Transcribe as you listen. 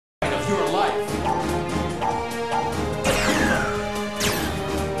your life.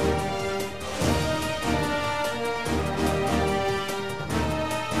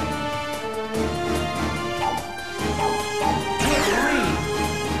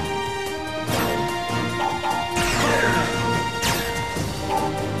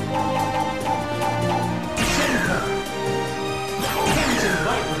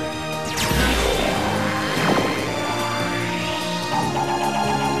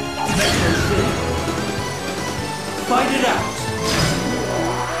 Fight it out!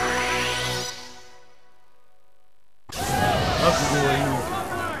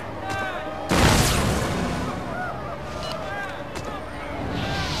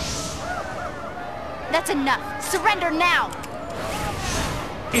 That's enough! Surrender now!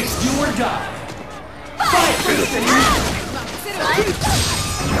 It's do or die! Fight!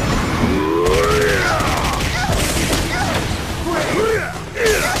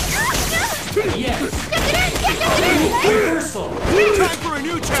 Yes! Reversal! Time for a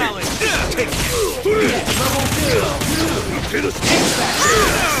new challenge! Yes, level 2!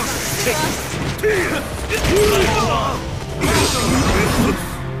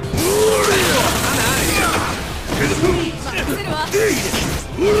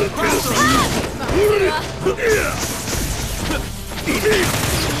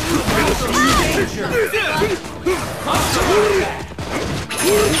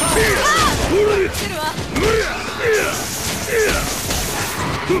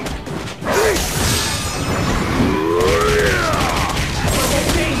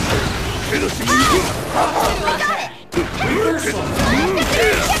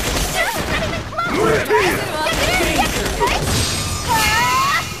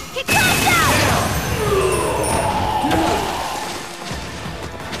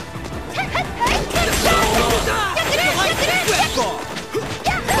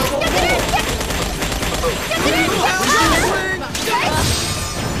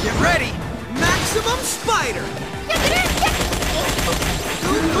 Get ready! Maximum Spider!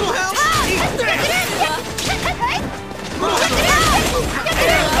 Little help! Eat this!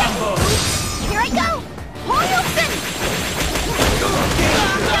 Here I go! Hold open!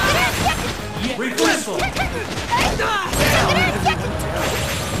 Reversal!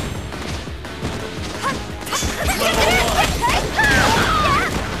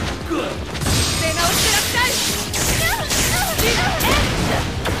 Good!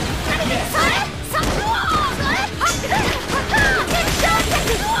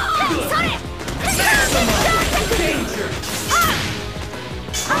 Danger!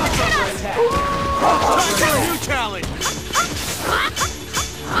 Crossover attack! Time for a new challenge!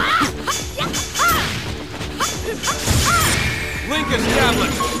 Link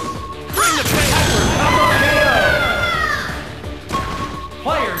established! Bring the pain!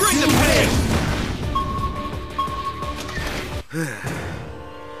 Player Bring the pain!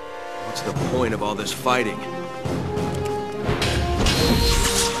 What's the point of all this fighting?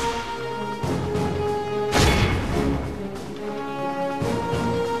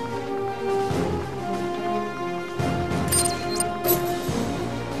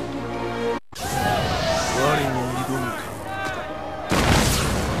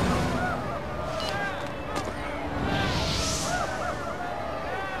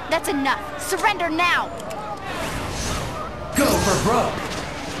 That's enough! Surrender now! Go for broke!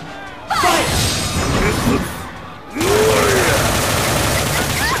 Fight!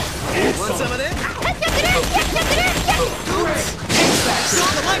 Want some of this? Great!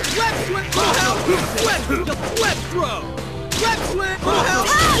 Strong like web swing! Full help! Web throw! Web swing! Full help!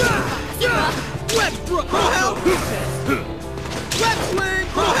 Web throw! Full help! Web swing!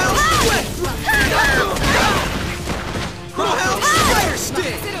 Full help! Web throw! Full help! Spider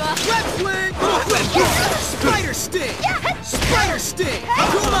sting! Web swing! Web throw! Spider sting! Spider sting!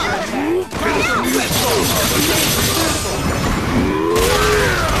 Akuma! Web throw!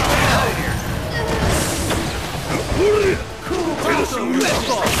 Web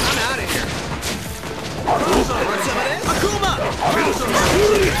ball! I'm out of here! Want some of this? Akuma!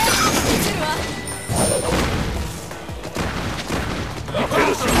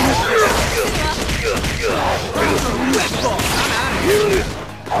 Web ball! I'm out of here!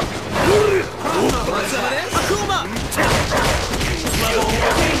 Want some of this? Akuma! Level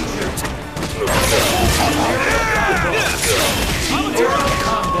danger!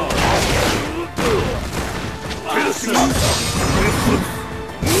 Combo! Awesome!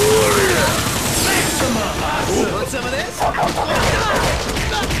 Maximum! Awesome! Want some of this?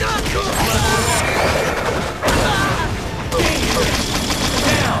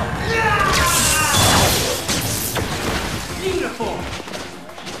 Down! Beautiful!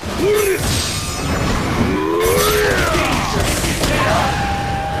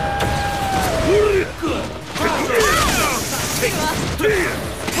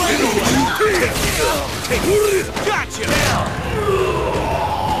 Gotcha!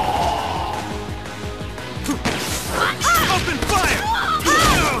 Open fire!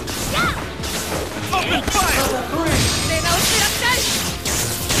 Open fire!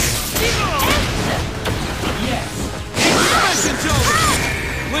 Yes. Mission's over!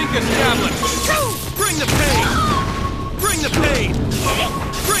 Link established! Bring the pain! Bring the pain!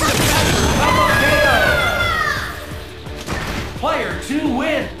 Bring the pain! Player 2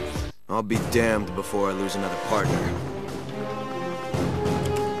 wins. I'll be damned before I lose another partner.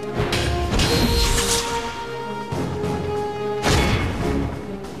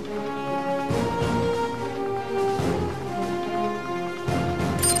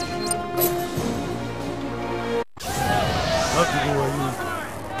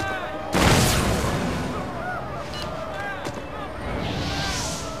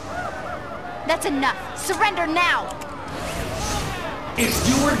 That's enough. Surrender now. It's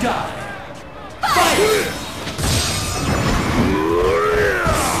do or die. Fight!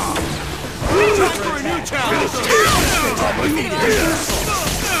 Time for a new challenge!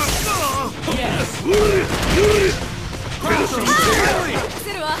 Yes.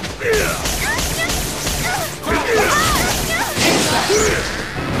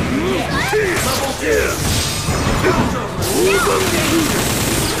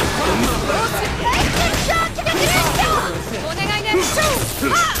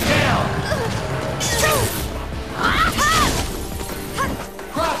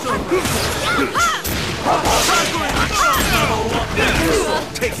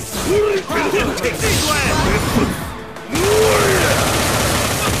 Take it! Take these lands!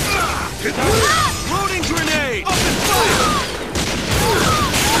 Loading grenade! Open fire!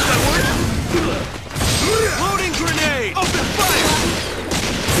 Does that work? Loading grenade! Open fire!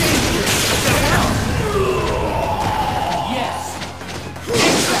 Does that work? Yes.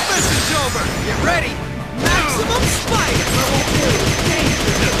 Mission's over! Get ready! Maximum spider!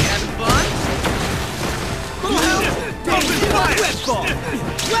 Having fun? Full health! Open fire! Wet ball!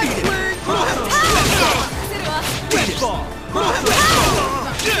 Wet swing! Full health! Wet ball! Wet ball! Full health!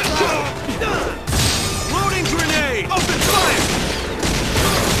 Wet ball! Loading grenade! Open fire!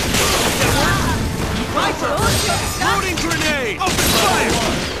 Does that work? Loading grenade! Open fire!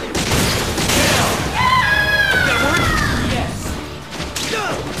 Does that work? Yes.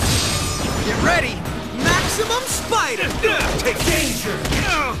 Get ready! Maximum spider! Take Danger.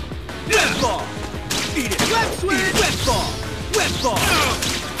 Wet ball! Eat it! Wet swing! Wet ball! Wet ball!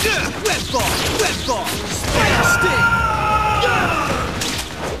 Wet ball! Wet ball! Spider sting!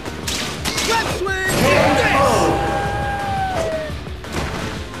 Wet swing!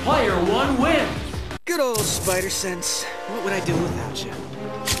 Player 1 wins. Good old spider sense. What would I do without you?